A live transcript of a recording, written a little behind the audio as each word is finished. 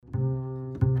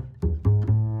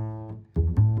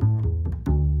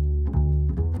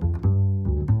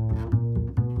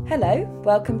Hello,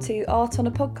 welcome to Art on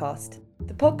a Podcast,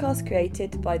 the podcast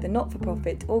created by the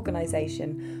not-for-profit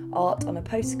organisation Art on a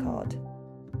Postcard.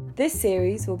 This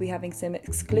series will be having some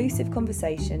exclusive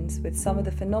conversations with some of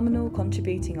the phenomenal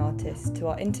contributing artists to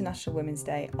our International Women's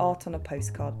Day Art on a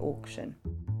Postcard auction.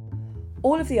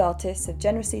 All of the artists have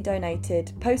generously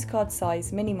donated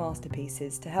postcard-sized mini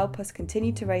masterpieces to help us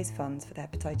continue to raise funds for the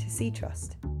Hepatitis C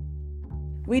Trust.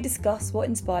 We discuss what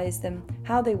inspires them,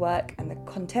 how they work, and the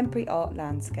contemporary art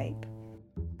landscape.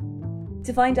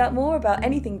 To find out more about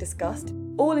anything discussed,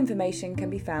 all information can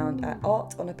be found at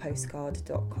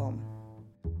artonapostcard.com.